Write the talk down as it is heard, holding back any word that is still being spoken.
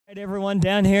Everyone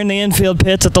down here in the infield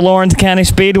pits at the Lawrence County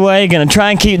Speedway, going to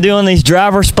try and keep doing these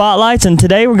driver spotlights, and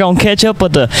today we're going to catch up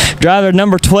with the driver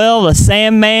number 12, the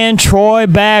Sandman, Troy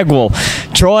Bagwell.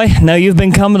 Troy, I know you've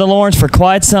been coming to Lawrence for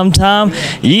quite some time.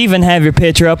 You even have your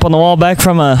picture up on the wall back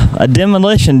from a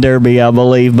demolition derby, I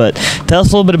believe, but tell us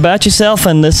a little bit about yourself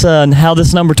and this how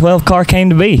this number 12 car came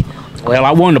to be. Well,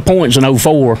 I won the points in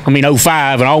 05,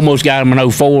 and I almost got them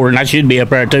in 04, and I should be up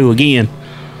there too again.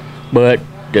 But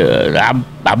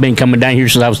I've been coming down here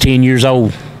since I was 10 years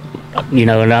old,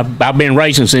 and I've been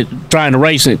racing trying to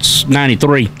race since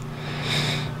 '93.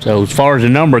 So as far as the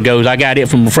number goes, I got it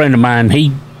from a friend of mine.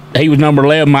 He was number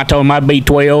 11. I told him I'd be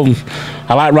 12.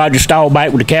 I like Roger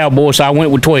Staubach with the Cowboys, so I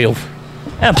went with 12.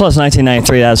 And plus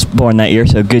 1993, I was born that year,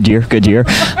 so good year, good year.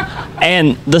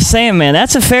 And the Sandman,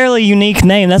 that's a fairly unique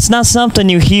name. That's not something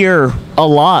you hear a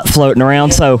lot floating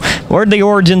around. So where'd the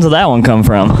origins of that one come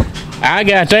from? I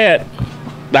got that.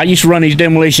 I used to run these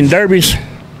demolition derbies,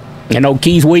 and old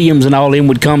Keith Williams and all them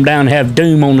would come down and have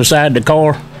Doom on the side of the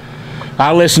car.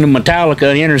 I listened to Metallica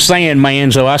and Enter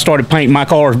Sandman, so I started painting my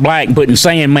cars black and putting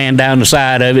Sandman down the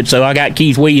side of it, so I got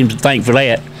Keith Williams to thank for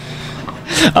that.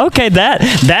 Okay,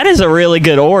 that is a really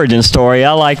good origin story.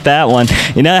 I like that one.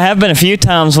 You know, there have been a few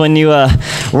times when you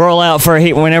roll out for a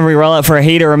heat. Whenever you roll out for a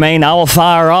heat or a main, I will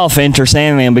fire off Enter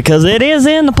Sandman because it is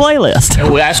in the playlist.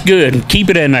 Well, that's good. Keep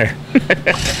it in there.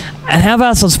 And how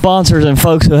about some sponsors and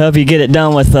folks who help you get it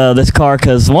done with this car?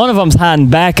 Because one of them's hiding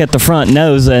back at the front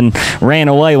nose and ran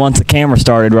away once the camera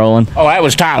started rolling. Oh, that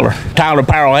was Tyler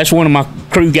Powell. That's one of my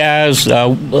crew guys.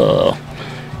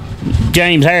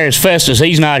 James Harris Festus,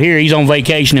 he's not here. He's on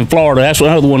vacation in Florida. That's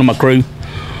another one of my crew.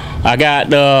 I got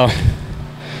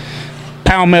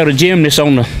Palmetto Gymnast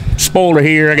on the spoiler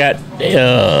here. I got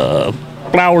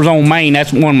Flowers on Main.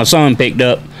 That's one my son picked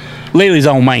up. Lily's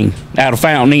on Main out of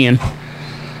Fountain Inn.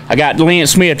 I got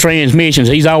Lance Smith Transmissions.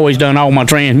 He's always done all my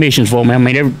transmissions for me. I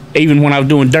mean, even when I was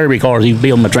doing derby cars, he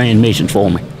built my transmissions for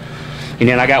me. And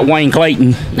then I got Wayne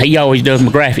Clayton. He always does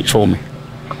my graphics for me.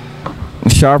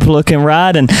 Sharp looking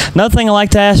ride. And another thing I like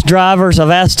to ask drivers, I've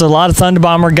asked a lot of Thunder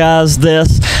Bomber guys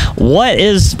this: what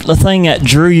is the thing that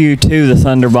drew you to the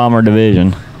Thunder Bomber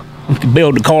division? You can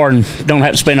build the car and don't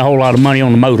have to spend a whole lot of money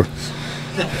on the motor.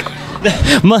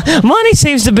 Money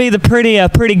seems to be the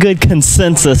pretty good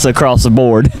consensus across the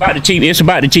board. It's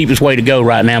about the cheapest way to go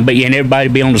right now, but yeah, and everybody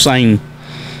be on the same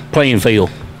playing field,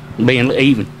 being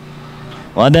even.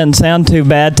 Well, it doesn't sound too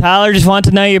bad. Tyler, just want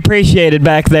to know you appreciate it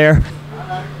back there.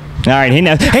 All right, he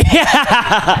knows.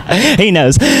 He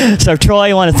knows. So,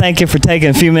 Troy, I want to thank you for taking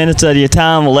a few minutes of your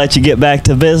time. We'll let you get back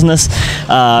to business.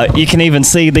 You can even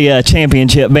see the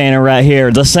championship banner right here.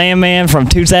 The Sandman from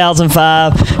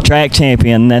 2005 track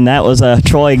champion. And that was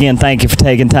Troy again. Thank you for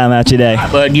taking time out your day.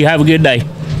 But you have a good day.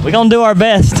 We're going to do our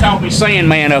best. Call me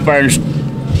Sandman up there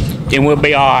and we'll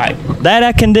be all right. That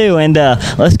I can do. And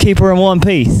let's keep her in one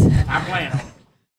piece. I plan on it.